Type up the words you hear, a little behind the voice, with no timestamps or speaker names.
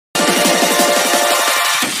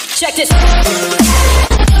Check this.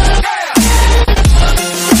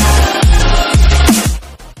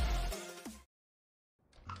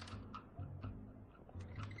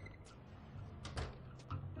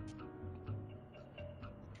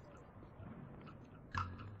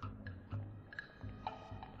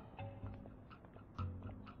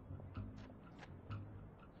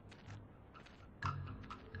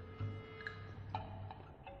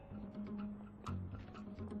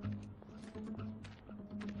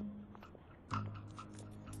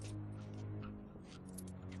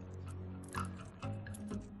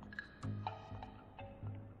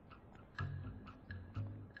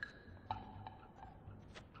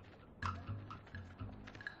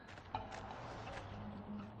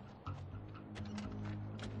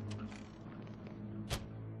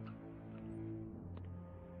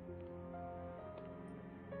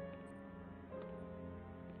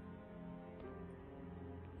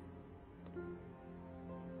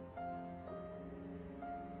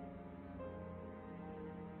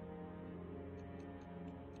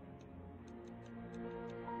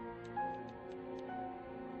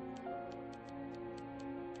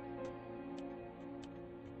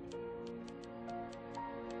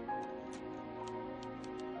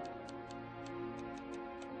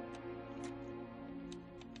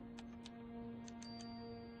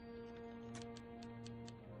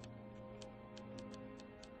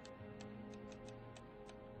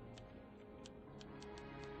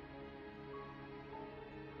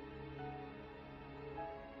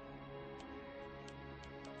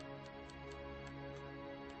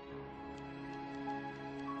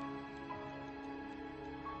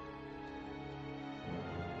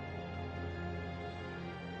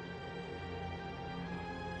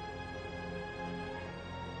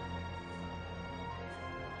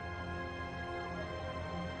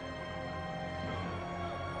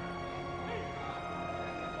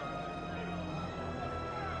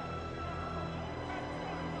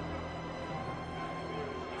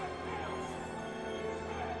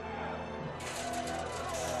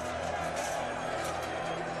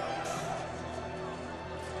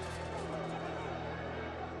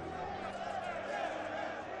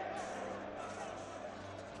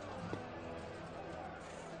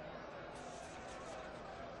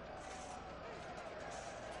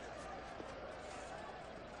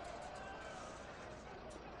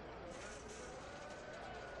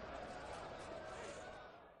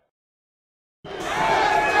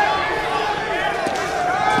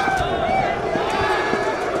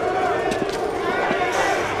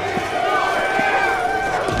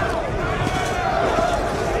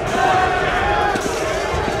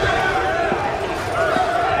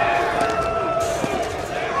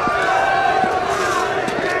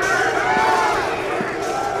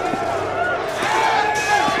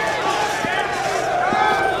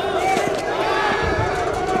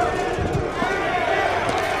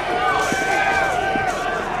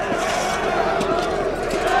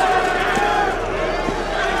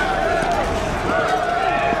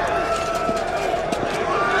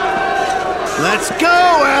 Let's go,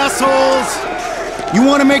 assholes! You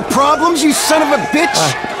want to make problems, you son of a bitch?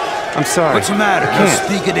 I'm sorry. What's the matter? You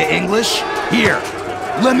speaking to English? Here,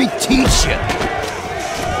 let me teach you.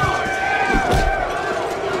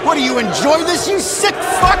 What, do you enjoy this, you sick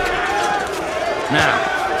fuck? Now,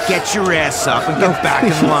 get your ass up and get back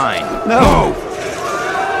in line. No!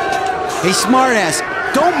 Hey, smartass,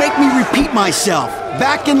 don't make me repeat myself.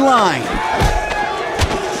 Back in line.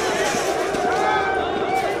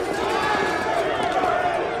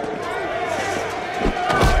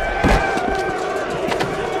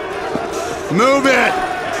 Move it!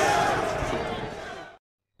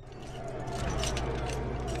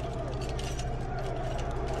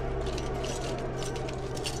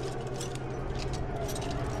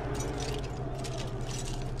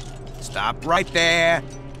 Stop right there.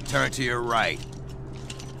 Turn to your right.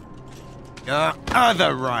 Your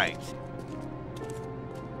other right.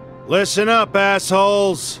 Listen up,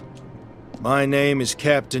 assholes. My name is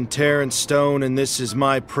Captain Terrence Stone, and this is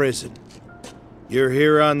my prison. You're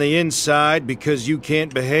here on the inside because you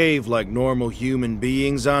can't behave like normal human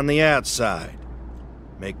beings on the outside.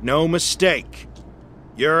 Make no mistake.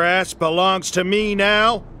 Your ass belongs to me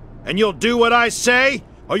now, and you'll do what I say,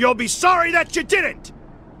 or you'll be sorry that you didn't!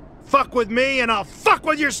 Fuck with me, and I'll fuck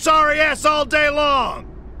with your sorry ass all day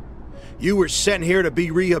long! You were sent here to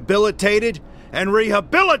be rehabilitated, and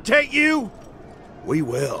rehabilitate you, we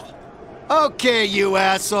will. Okay, you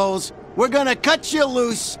assholes. We're gonna cut you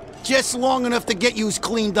loose just long enough to get yous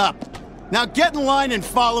cleaned up. Now get in line and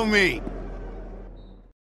follow me.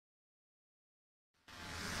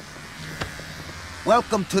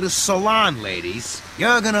 Welcome to the salon, ladies.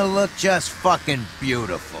 You're gonna look just fucking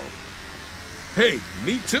beautiful. Hey,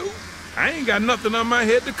 me too? I ain't got nothing on my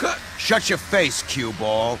head to cut. Shut your face, cue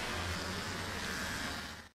ball.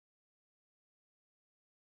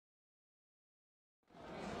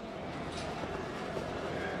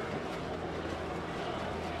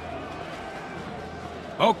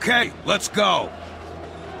 Okay, let's go.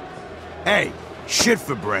 Hey, shit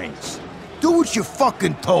for brains. Do what you're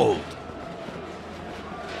fucking told.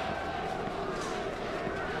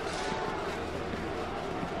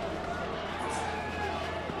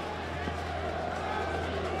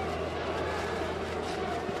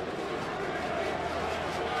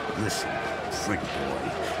 Listen, friend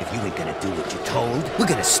boy, if you ain't gonna do what you're told, we're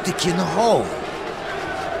gonna stick you in the hole.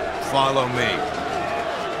 Follow me.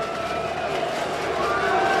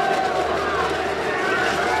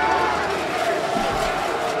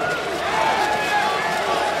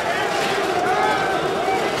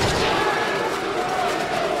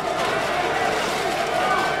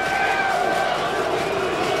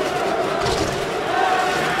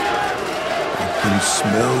 I can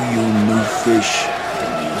smell you, new fish.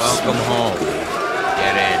 Welcome home.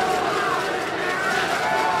 Get in.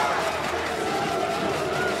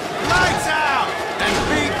 Lights out! And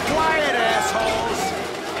be quiet, assholes!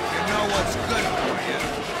 If you know what's good for you.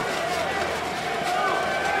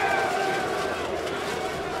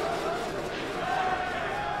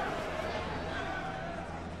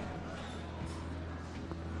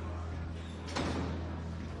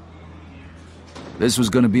 This was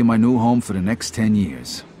gonna be my new home for the next 10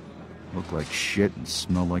 years. Looked like shit and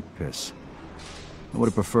smelled like piss. I would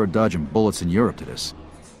have preferred dodging bullets in Europe to this.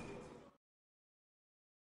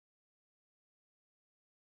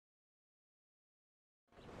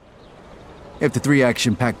 After 3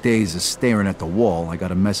 action-packed days of staring at the wall, I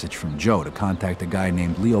got a message from Joe to contact a guy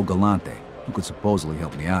named Leo Galante, who could supposedly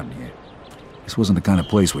help me out in here. This wasn't the kind of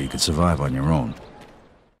place where you could survive on your own.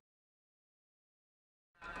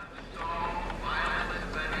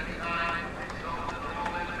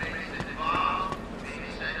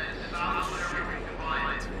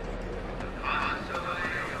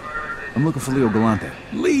 I'm looking for Leo Galante.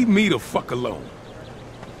 Leave me the fuck alone.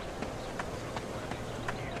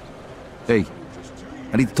 Hey,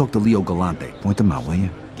 I need to talk to Leo Galante. Point him out, will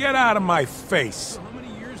you? Get out of my face.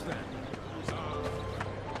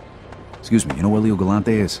 Excuse me, you know where Leo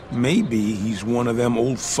Galante is? Maybe he's one of them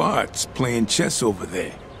old farts playing chess over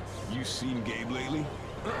there. You seen Gabe lately?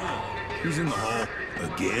 He's in the hall.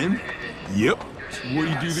 Again? Yep. What do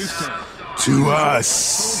you do this time? To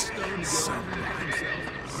us.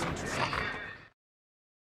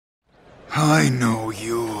 I know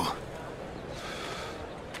you.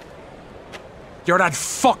 You're that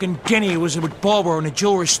fucking guinea who was with Barbara in a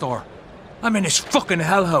jewelry store. I'm in this fucking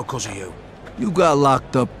hellhole because of you. You got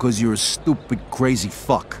locked up because you're a stupid, crazy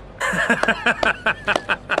fuck.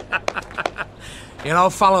 You know,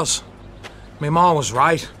 fellas, my mom was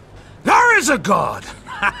right. There is a God!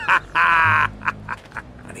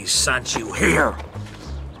 And he sent you here,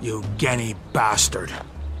 you guinea bastard,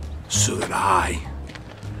 so that I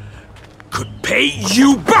could pay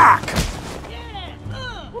you back!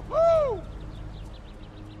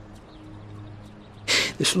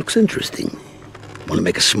 This looks interesting. Want to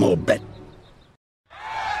make a small bet?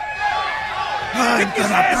 I'm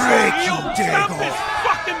gonna break you, Diego!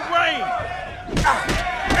 Fucking brain!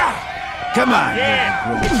 Come on,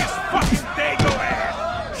 Yeah! Get his fucking Dago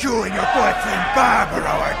ass! You and your boyfriend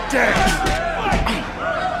Barbara are dead!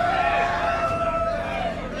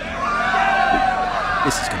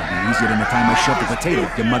 This is gonna be easier than the time I shoved a potato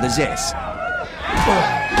up your mother's ass.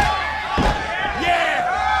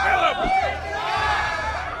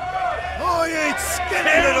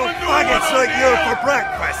 Skinny little faggots like you for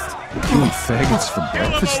breakfast! You eat faggots for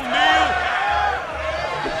breakfast?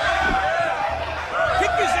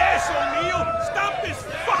 Kick his ass, O'Neal! Stop this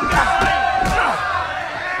fucking thing!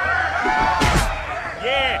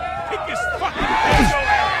 Yeah, kick his fucking ass,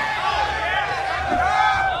 O'Neal!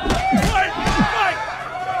 Fight! Fight!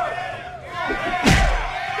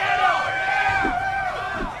 Get him!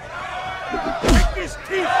 Kick his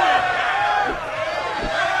teeth in!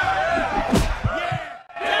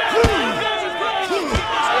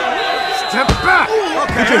 Step back!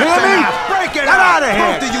 Okay, did you hear me? Break it Get out of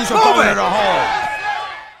here! Both of you's going in the hole!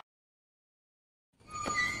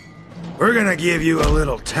 We're gonna give you a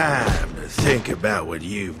little time to think about what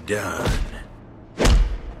you've done.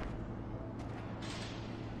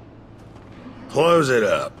 Close it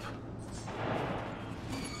up.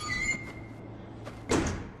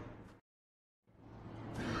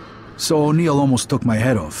 So O'Neal almost took my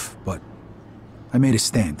head off, but I made a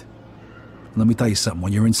stand. Let me tell you something,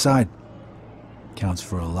 when you're inside, counts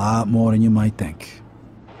for a lot more than you might think.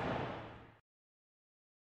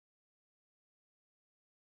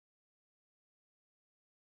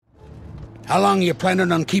 How long are you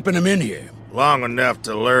planning on keeping him in here? Long enough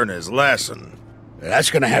to learn his lesson.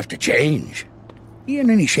 That's gonna have to change. He in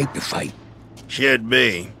any shape to fight? Should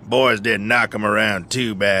be. Boys didn't knock him around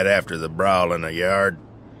too bad after the brawl in the yard.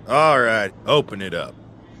 All right, open it up.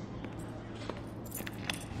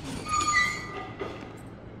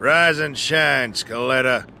 Rise and shine,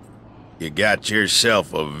 Scaletta. You got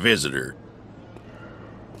yourself a visitor.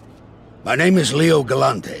 My name is Leo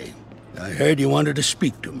Galante. I heard you wanted to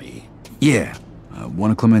speak to me. Yeah.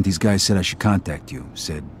 One of Clemente's guys said I should contact you.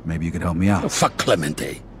 Said maybe you could help me out. Oh, fuck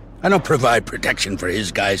Clemente. I don't provide protection for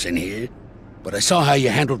his guys in here. But I saw how you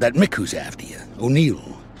handled that Mick who's after you,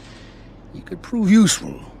 O'Neill. You could prove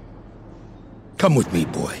useful. Come with me,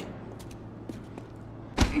 boy.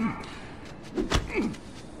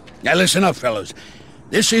 Now listen up, fellas.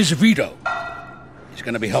 This is Vito. He's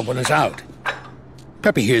gonna be helping us out.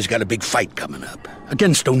 Peppy here's got a big fight coming up,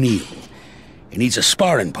 against O'Neill. He needs a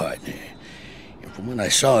sparring partner. And from what I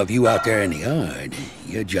saw of you out there in the yard,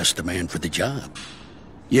 you're just the man for the job.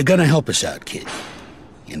 You're gonna help us out, kid.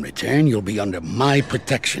 In return, you'll be under my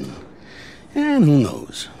protection. And who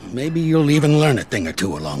knows, maybe you'll even learn a thing or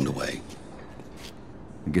two along the way.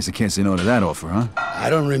 I guess I can't say no to that offer, huh? I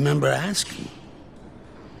don't remember asking.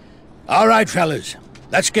 All right, fellas,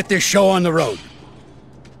 let's get this show on the road.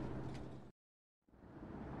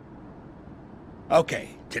 Okay,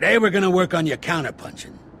 today we're gonna work on your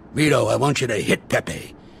counterpunching. Vito, I want you to hit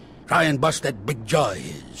Pepe. Try and bust that big jaw of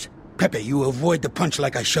his. Pepe, you avoid the punch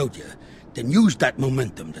like I showed you. Then use that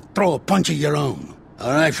momentum to throw a punch of your own.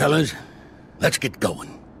 All right, fellas, let's get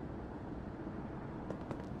going.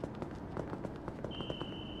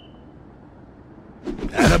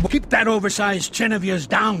 Keep that oversized chin of yours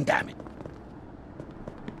down, damn it.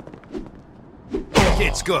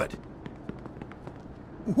 It's good.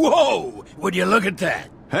 Whoa! Would you look at that?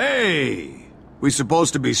 Hey! We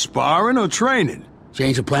supposed to be sparring or training?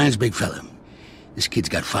 Change of plans, big fella. This kid's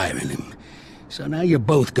got fire in him. So now you're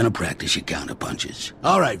both gonna practice your counterpunches.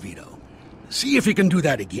 All right, Vito. See if you can do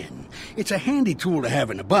that again. It's a handy tool to have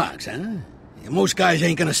in the box, huh? Most guys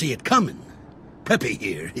ain't gonna see it coming. Pepe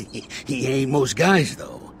here, he ain't most guys,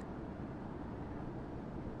 though.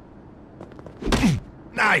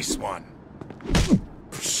 Nice one.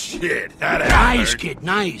 Shit, that Nice, hurt. kid,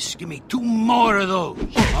 nice. Give me 2 more of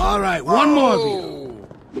those. All right, one more, Vito.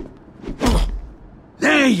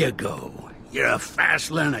 There you go. You're a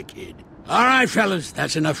fast learner, kid. All right, fellas,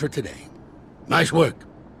 that's enough for today. Nice work.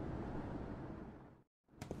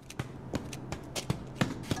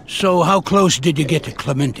 So, how close did you get to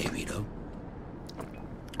Clemente, Vito?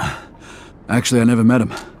 Actually, I never met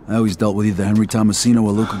him. I always dealt with either Henry Tomasino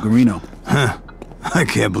or Luca Guarino. Huh. I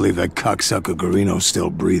can't believe that cocksucker Guarino's still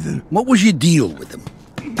breathing. What was your deal with him?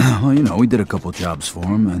 Well, you know, we did a couple jobs for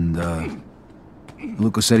him, and,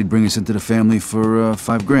 Luca said he'd bring us into the family for,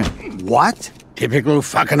 $5,000. What? Typical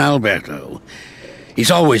fucking Alberto.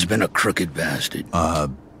 He's always been a crooked bastard.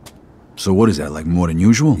 So what is that, like more than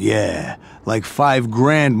usual? Yeah, like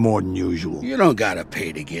 $5,000 more than usual. You don't gotta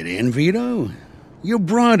pay to get in, Vito. You're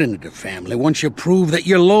brought into the family once you prove that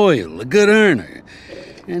you're loyal, a good earner,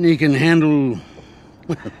 and you can handle,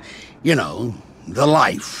 well, you know, the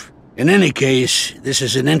life. In any case, this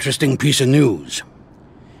is an interesting piece of news.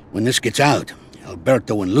 When this gets out,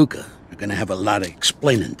 Alberto and Luca are gonna have a lot of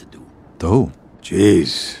explaining to do. To who?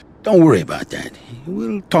 Jeez. Don't worry about that.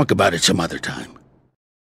 We'll talk about it some other time.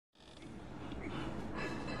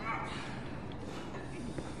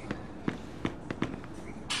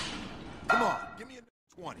 Come on, give me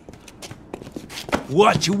a 20.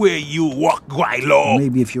 Watch where you walk, Guaylo.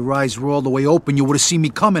 Maybe if your eyes were all the way open, you would have seen me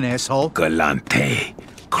coming, asshole. Galante,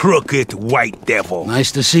 crooked white devil.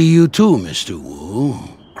 Nice to see you too, Mr. Wu.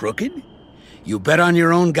 Crooked? You bet on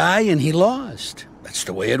your own guy and he lost. That's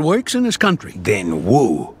the way it works in this country. Then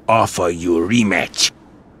Wu offer you a rematch.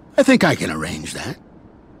 I think I can arrange that.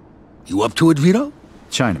 You up to it, Vito?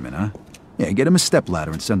 Chinaman, huh? Yeah, get him a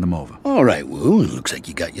stepladder and send him over. All right, Wu. Looks like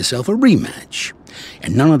you got yourself a rematch.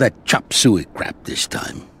 And none of that chop suey crap this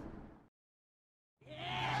time.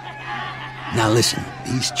 Now listen,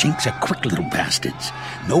 these chinks are quick little bastards.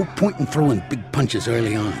 No point in throwing big punches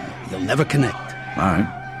early on. You'll never connect. All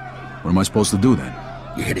right. What am I supposed to do then?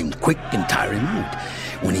 You hit him quick and tire him out.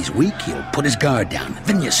 When he's weak, he'll put his guard down.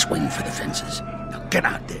 Then you swing for the fences. Now get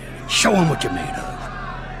out there and show him what you're made of.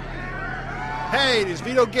 Hey, does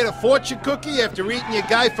Vito get a fortune cookie after eating your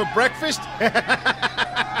guy for breakfast?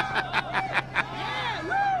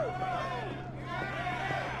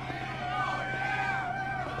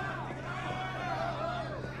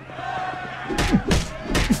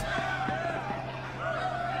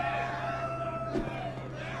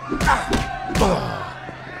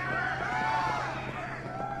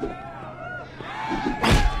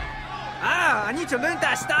 I need to learn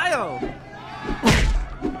that style.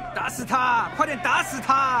 打死他！快点打死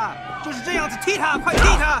他！就是这样子踢他，快踢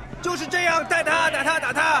他！就是这样带他，打他，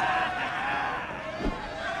打他！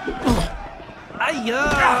哎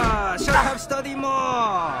呀 ，Shut up, study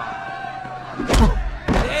more。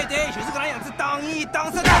对对，就是个那样子，当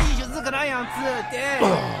上大意就是个那样子，对，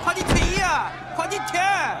快点踢呀，快点踢！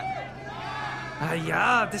哎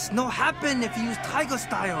呀 ，This no happen if you use tiger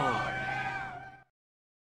style。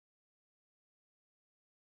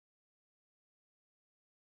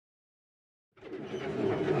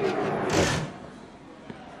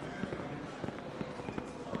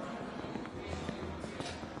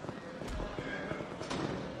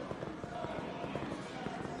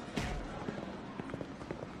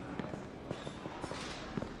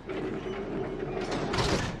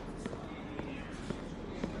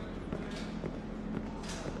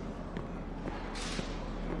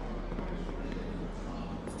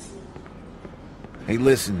 Hey,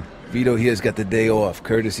 listen. Vito here's got the day off,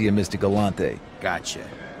 courtesy of Mr. Galante. Gotcha.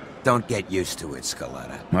 Don't get used to it,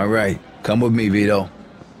 Scaletta. All right. Come with me, Vito.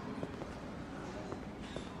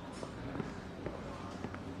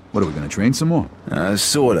 What, are we gonna train some more?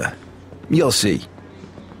 Sorta. You'll see.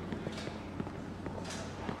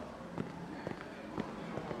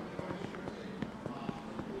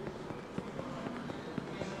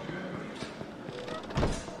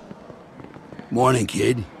 Morning,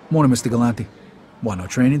 kid. Morning, Mr. Galante. What, no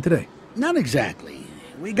training today? Not exactly.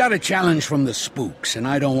 We got a challenge from the spooks, and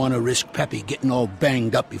I don't want to risk Peppy getting all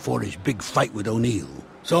banged up before his big fight with O'Neill.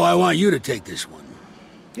 So I want you to take this one.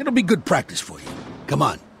 It'll be good practice for you. Come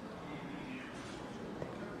on.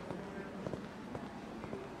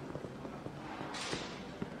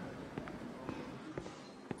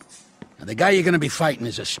 Now, the guy you're gonna be fighting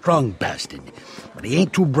is a strong bastard, but he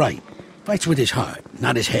ain't too bright. Fights with his heart,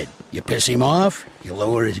 not his head. You piss him off, you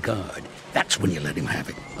lower his guard. That's when you let him have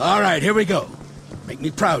it. All right, here we go. Make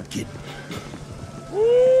me proud, kid.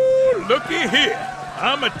 Ooh, looky here.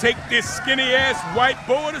 I'ma take this skinny-ass white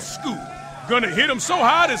boy to school. Gonna hit him so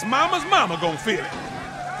hard his mama's mama gonna feel it.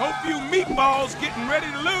 Hope you meatballs getting ready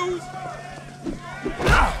to lose.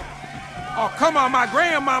 Oh, come on, my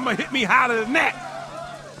grandmama hit me harder than that.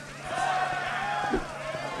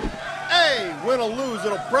 Hey, win or lose,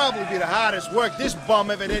 it'll probably be the hardest work this bum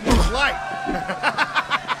ever did in his life.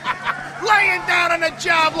 Laying down on the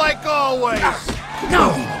job like always.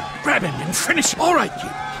 No! Grab him and finish him. All right,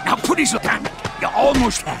 kid. Now put his down. You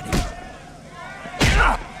almost had him.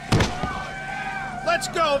 Let's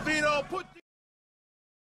go, Vito. Put the...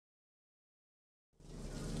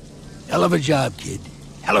 Hell of a job, kid.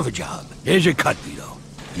 Hell of a job. Here's your cut, Vito.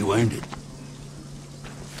 You earned it.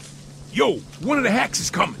 Yo, one of the hacks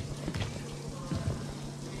is coming.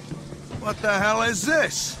 What the hell is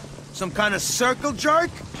this? Some kind of circle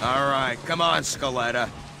jerk? All right, come on, Scaletta.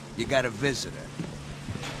 You got a visitor.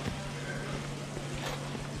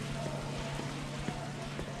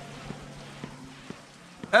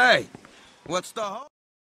 Hey, what's the ho-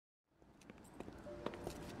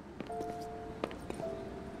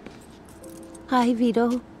 Hi,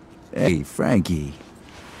 Vito. Hey, Frankie.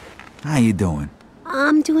 How you doing?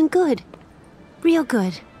 I'm doing good. Real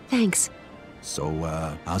good, thanks. So,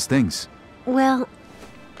 how's things? Well,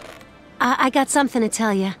 I got something to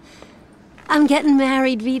tell you. I'm getting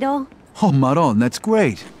married, Vito. Oh, Maron, that's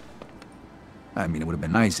great. I mean, it would have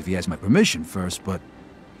been nice if he asked my permission first, but...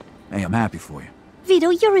 Hey, I'm happy for you.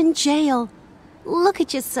 Vito, you're in jail. Look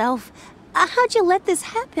at yourself. How'd you let this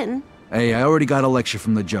happen? Hey, I already got a lecture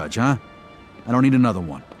from the judge, huh? I don't need another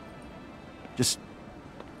one. Just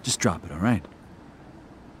drop it, all right?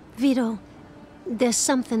 Vito, there's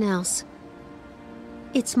something else.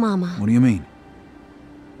 It's Mama. What do you mean?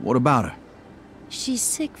 What about her? She's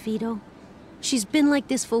sick, Vito. She's been like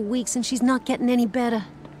this for weeks and she's not getting any better.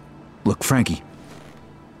 Look, Frankie.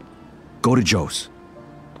 Go to Joe's.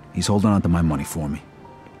 He's holding on to my money for me.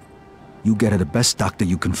 You get her the best doctor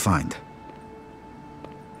you can find.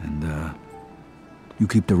 And, you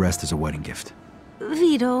keep the rest as a wedding gift.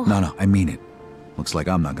 Vito... No, I mean it. Looks like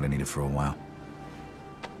I'm not gonna need it for a while.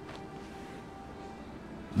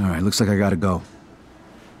 Alright, looks like I gotta go.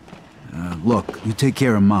 Look, you take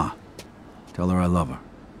care of Ma. Tell her I love her.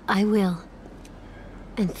 I will.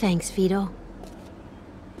 And thanks, Vito.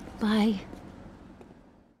 Bye.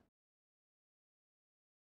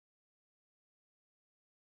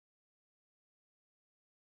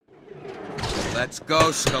 Let's go,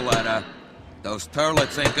 Scaletta. Those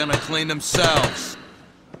turlets ain't gonna clean themselves.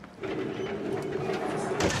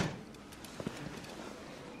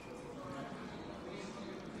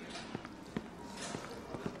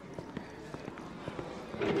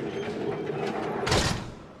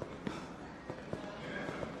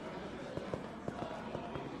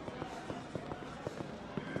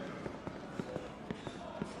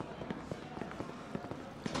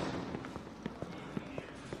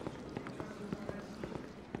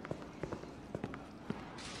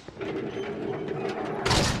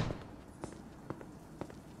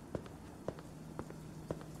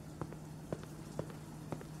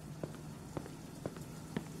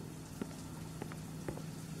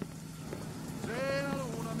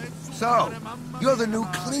 So, you're the new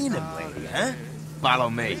cleaning lady, huh? Follow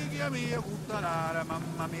me. Hey,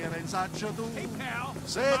 pal.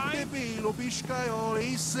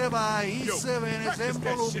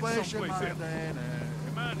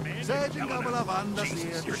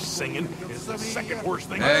 Jesus, you're singing. It's the second worst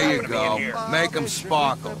thing There you I've go. in here. Make them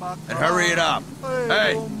sparkle. And hurry it up.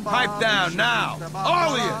 Hey, pipe down now.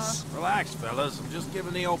 All of yous. Relax, fellas. I'm just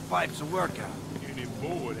giving the old pipes a workout.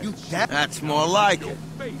 That's more like it.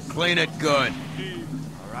 Clean it good.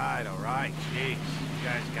 All right. Jeez, you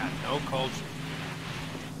guys got no culture.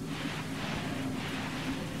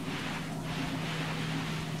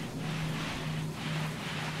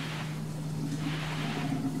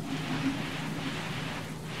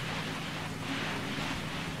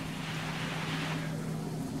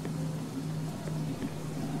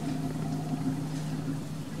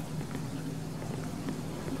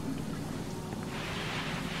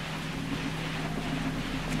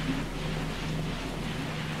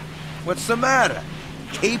 What's the matter?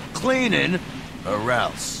 Keep cleaning, or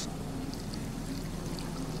else.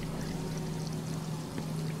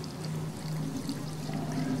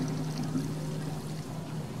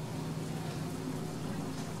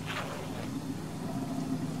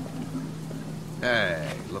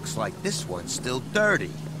 Hey, looks like this one's still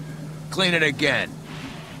dirty. Clean it again.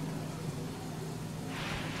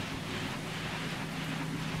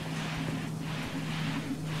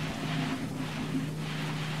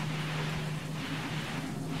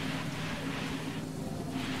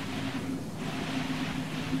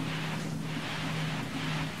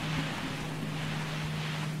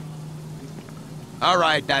 All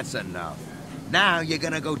right, that's enough. Now you're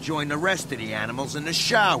gonna go join the rest of the animals in the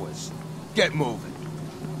showers. Get moving.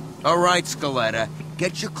 All right, Scaletta,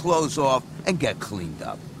 get your clothes off and get cleaned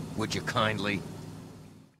up. Would you kindly?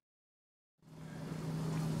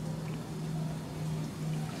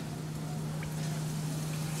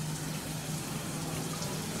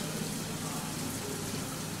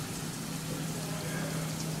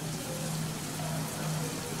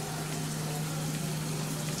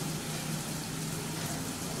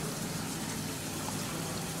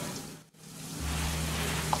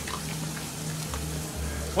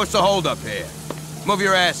 What's the holdup here? Move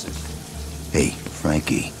your asses. Hey,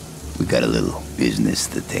 Frankie, we got a little business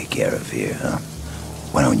to take care of here, huh?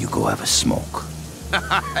 Why don't you go have a smoke?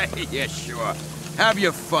 Yeah, sure. Have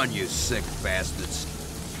your fun, you sick bastards.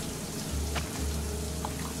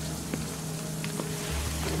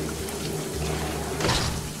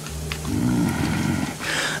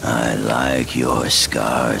 I like your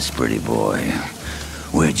scars, pretty boy.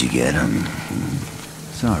 Where'd you get them?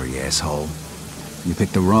 Sorry, asshole. You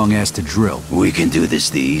picked the wrong ass to drill. We can do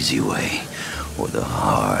this the easy way, or the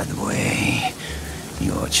hard way.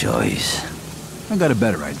 Your choice. I got a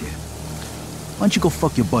better idea. Why don't you go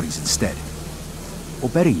fuck your buddies instead? Or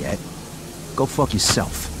better yet, go fuck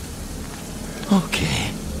yourself.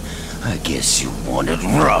 Okay. I guess you want it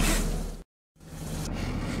rough.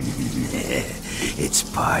 It's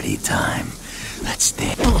party time. Let's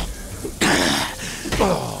dance.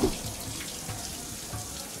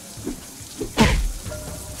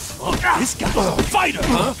 This guy's a fighter,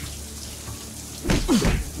 huh?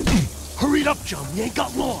 Hurry it up, chum. You ain't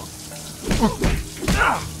got long.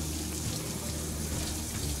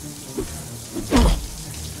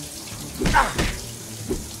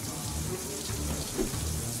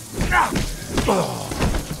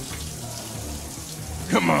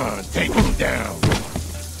 Come on, take him down.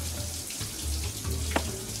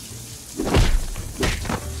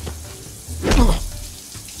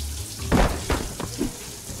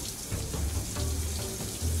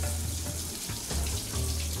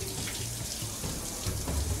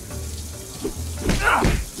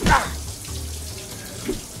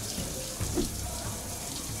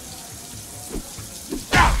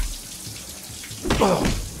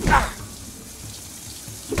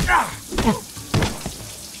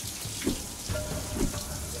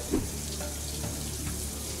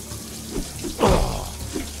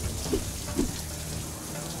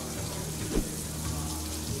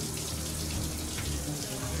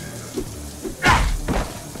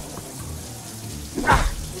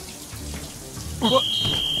 What?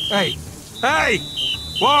 Hey! Hey!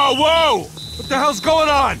 Whoa, whoa! What the hell's going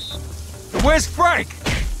on? Where's Frank?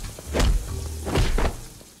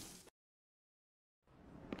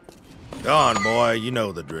 Go on, boy, you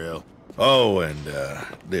know the drill. Oh, and,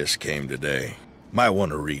 this came today. Might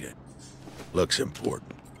want to read it. Looks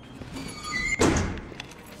important.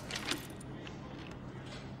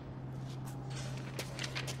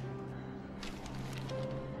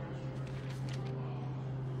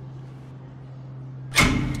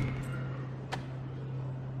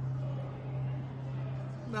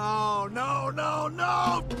 No, no, no,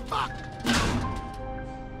 no! Fuck!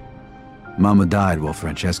 Mama died while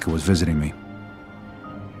Francesca was visiting me.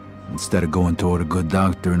 Instead of going toward a good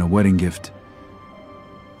doctor and a wedding gift,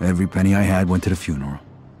 every penny I had went to the funeral.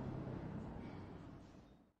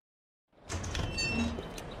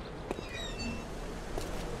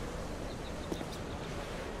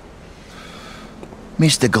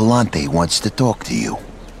 Mr. Galante wants to talk to you.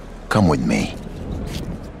 Come with me.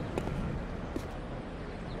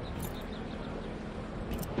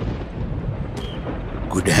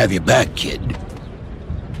 Good to have you back, kid.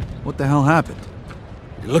 What the hell happened?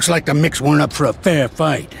 It looks like the Micks weren't up for a fair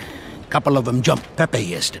fight. A couple of them jumped Pepe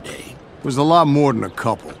yesterday. Was a lot more than a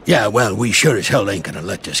couple. Yeah, well, we sure as hell ain't gonna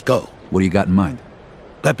let this go. What do you got in mind?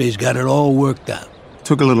 Pepe's got it all worked out.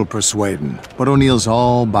 Took a little persuading, but O'Neill's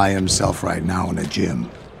all by himself right now in the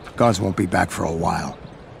gym. Guards won't be back for a while.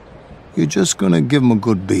 You're just gonna give him a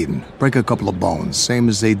good beating. Break a couple of bones, same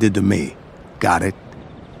as they did to me. Got it?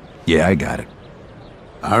 Yeah, I got it.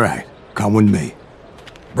 All right, come with me.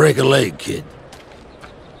 Break a leg, kid.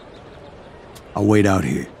 I'll wait out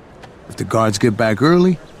here. If the guards get back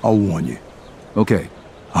early, I'll warn you. Okay.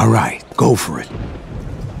 All right, go for it.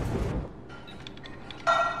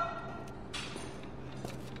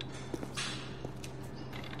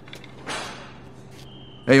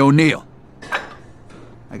 Hey, O'Neill.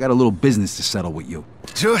 I got a little business to settle with you.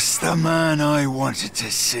 Just the man I wanted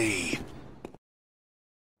to see.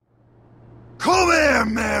 Come here,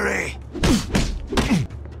 Mary!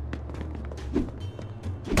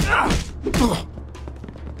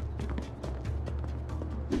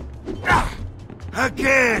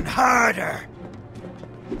 Again, harder!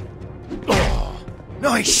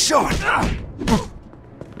 Nice shot!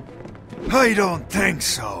 I don't think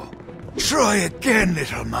so. Try again,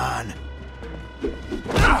 little man.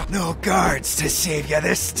 No guards to save you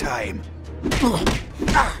this time.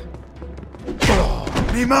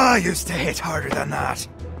 Me ma used to hit harder than that.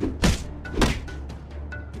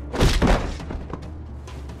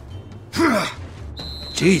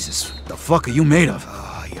 Jesus, what the fuck are you made of?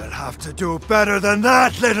 Oh, you'll have to do better than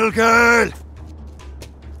that, little girl!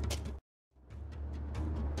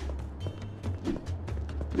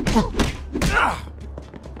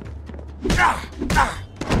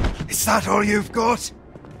 Is that all you've got?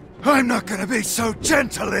 I'm not gonna be so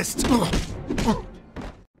gentlest!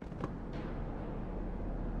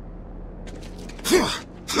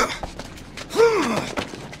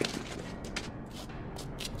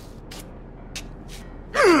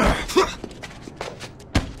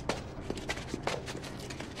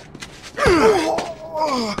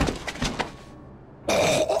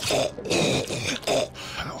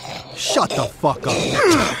 Shut the fuck up.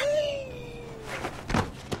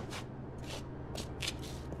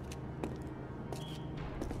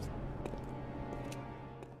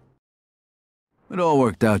 It all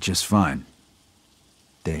worked out just fine.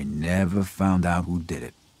 They never found out who did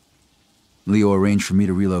it. Leo arranged for me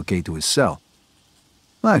to relocate to his cell.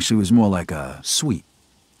 Well, actually, it was more like a suite.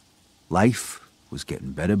 Life was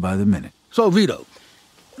getting better by the minute. So, Vito,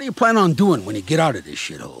 what do you plan on doing when you get out of this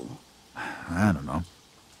shithole? I don't know.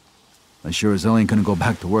 I sure as hell ain't gonna go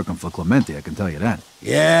back to working for Clemente, I can tell you that.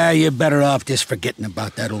 Yeah, you're better off just forgetting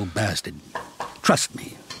about that old bastard. Trust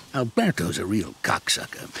me, Alberto's a real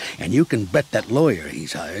cocksucker, and you can bet that lawyer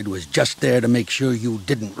he's hired was just there to make sure you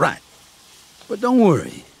didn't rat. But don't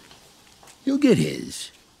worry. You'll get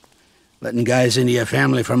his. Letting guys into your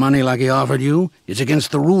family for money like he offered you is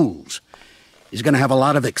against the rules. He's gonna have a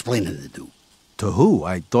lot of explaining to do. To who?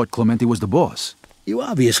 I thought Clemente was the boss. You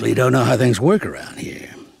obviously don't know how things work around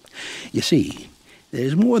here. You see,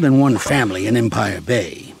 there's more than one family in Empire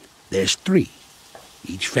Bay. There's 3.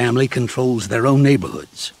 Each family controls their own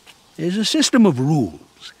neighborhoods. There's a system of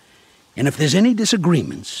rules. And if there's any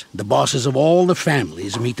disagreements, the bosses of all the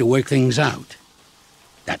families meet to work things out.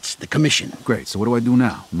 That's the commission. Great, so what do I do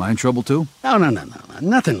now? Am I in trouble too? No,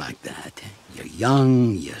 nothing like that. You're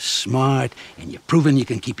young, you're smart, and you've proven you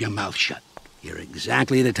can keep your mouth shut. You're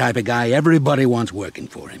exactly the type of guy everybody wants working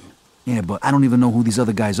for him. Yeah, but I don't even know who these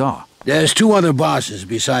other guys are. There's 2 other bosses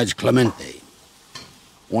besides Clemente.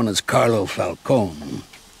 One is Carlo Falcone.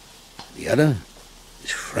 The other is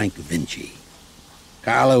Frank Vinci.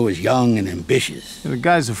 Carlo is young and ambitious. The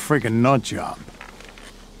guy's a freaking nut job.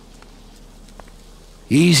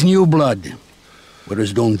 He's new blood,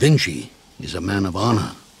 whereas Don Vinci is a man of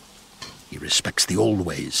honor. He respects the old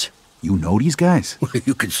ways. You know these guys?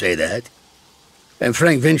 You could say that. And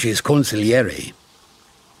Frank Vinci is consigliere.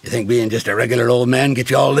 You think being just a regular old man gets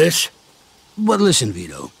you all this? But listen,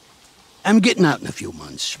 Vito. I'm getting out in a few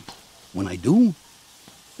months. When I do,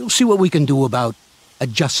 you'll see what we can do about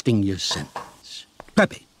adjusting your sentence.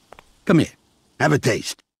 Pepe, come here. Have a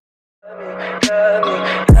taste.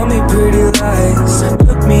 Tell me pretty lies,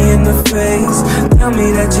 look me in the face. Tell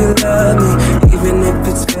me that you love me, even if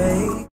it's fake.